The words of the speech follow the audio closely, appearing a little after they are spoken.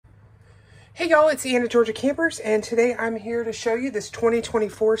Hey y'all, it's Ian at Georgia Campers, and today I'm here to show you this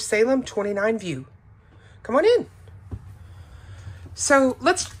 2024 Salem 29View. Come on in. So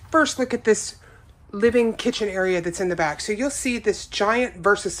let's first look at this living kitchen area that's in the back. So you'll see this giant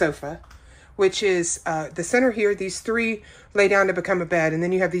Versa sofa, which is the center here. These three lay down to become a bed, and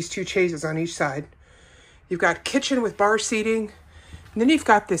then you have these two chaises on each side. You've got kitchen with bar seating, and then you've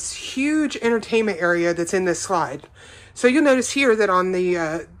got this huge entertainment area that's in this slide. So you'll notice here that on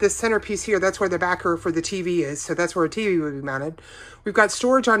the this centerpiece here, that's where the backer for the TV is. So that's where a TV would be mounted. We've got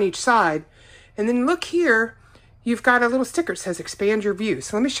storage on each side. And then look here, you've got a little sticker that says expand your view.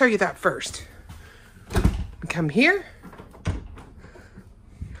 So let me show you that first. Come here,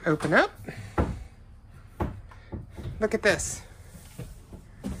 open up. Look at this.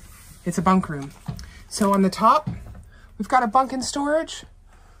 It's a bunk room. So on the top, we've got a bunk and storage.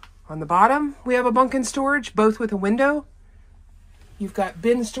 On the bottom, we have a bunk and storage, both with a window. You've got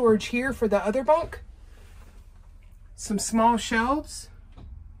bin storage here for the other bunk. Some small shelves.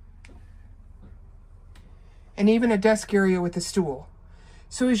 And even a desk area with a stool.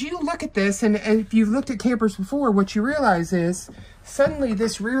 So as you look at this, and if you've looked at campers before, what you realize is suddenly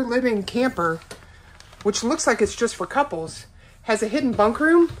this rear living camper, which looks like it's just for couples, has a hidden bunk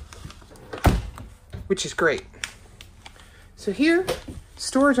room, which is great. So here,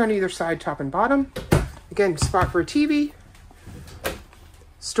 storage on either side, top and bottom. Again, spot for a TV.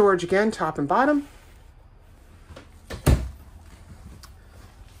 Storage again, top and bottom.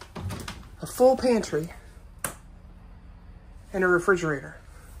 A full pantry. And a refrigerator.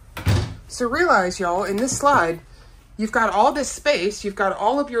 So realize, y'all, in this slide, you've got all this space, you've got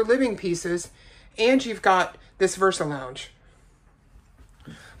all of your living pieces, and you've got this Versa lounge.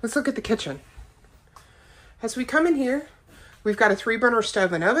 Let's look at the kitchen. As we come in here, we've got a 3-burner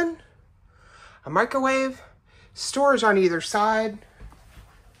stove and oven, a microwave, storage on either side,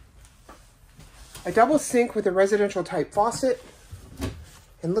 a double sink with a residential type faucet,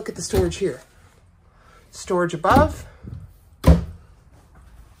 and look at the storage here. Storage above,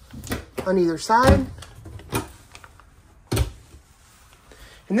 on either side,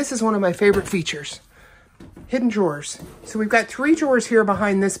 and this is one of my favorite features, hidden drawers. So we've got 3 drawers here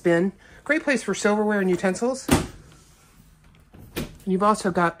behind this bin. Great place for silverware and utensils. And you've also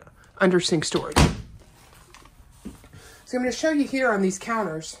got under sink storage. So I'm going to show you here on these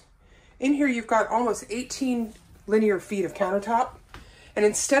counters. In here you've got almost 18 linear feet of countertop. And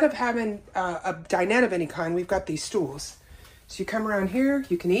instead of having a dinette of any kind, we've got these stools. So you come around here,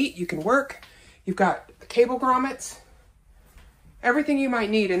 you can eat, you can work. You've got cable grommets. Everything you might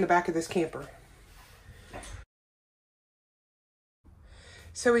need in the back of this camper.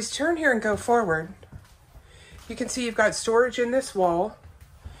 So as you turn here and go forward, you can see you've got storage in this wall.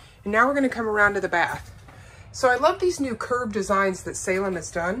 And now we're going to come around to the bath. So I love these new curved designs that Salem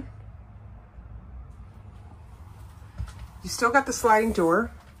has done. You still got the sliding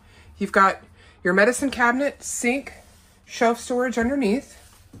door. You've got your medicine cabinet, sink, shelf storage underneath.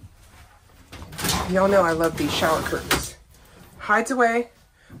 Y'all know I love these shower curtains. Hides away,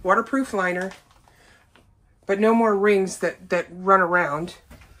 waterproof liner, but no more rings that run around.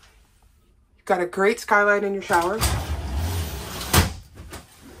 You've got a great skylight in your shower.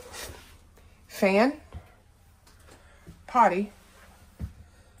 Fan, potty,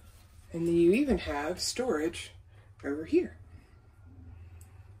 and then you even have storage over here.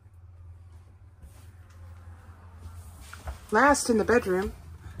 Last, in the bedroom,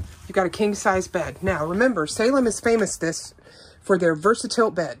 you've got a king-size bed. Now, remember, Salem is famous for their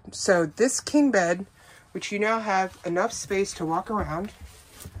versatile bed. So this king bed, which you now have enough space to walk around,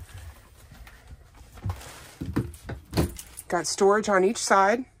 got storage on each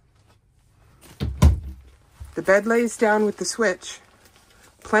side. The bed lays down with the switch.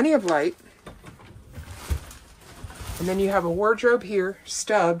 Plenty of light. And then you have a wardrobe here,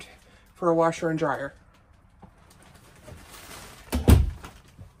 stubbed, for a washer and dryer.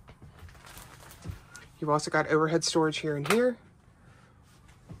 You've also got overhead storage here and here.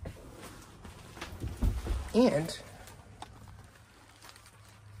 And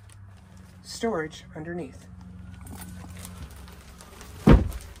storage underneath.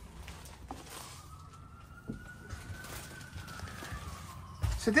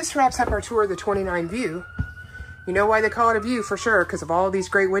 So this wraps up our tour of the 29View. You know why they call it a view for sure, because of all these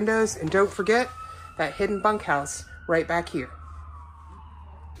great windows. And don't forget that hidden bunkhouse right back here.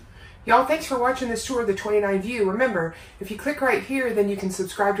 Y'all, thanks for watching this tour of the 29View. Remember, if you click right here, then you can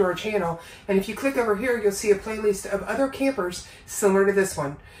subscribe to our channel. And if you click over here, you'll see a playlist of other campers similar to this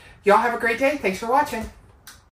one. Y'all have a great day. Thanks for watching.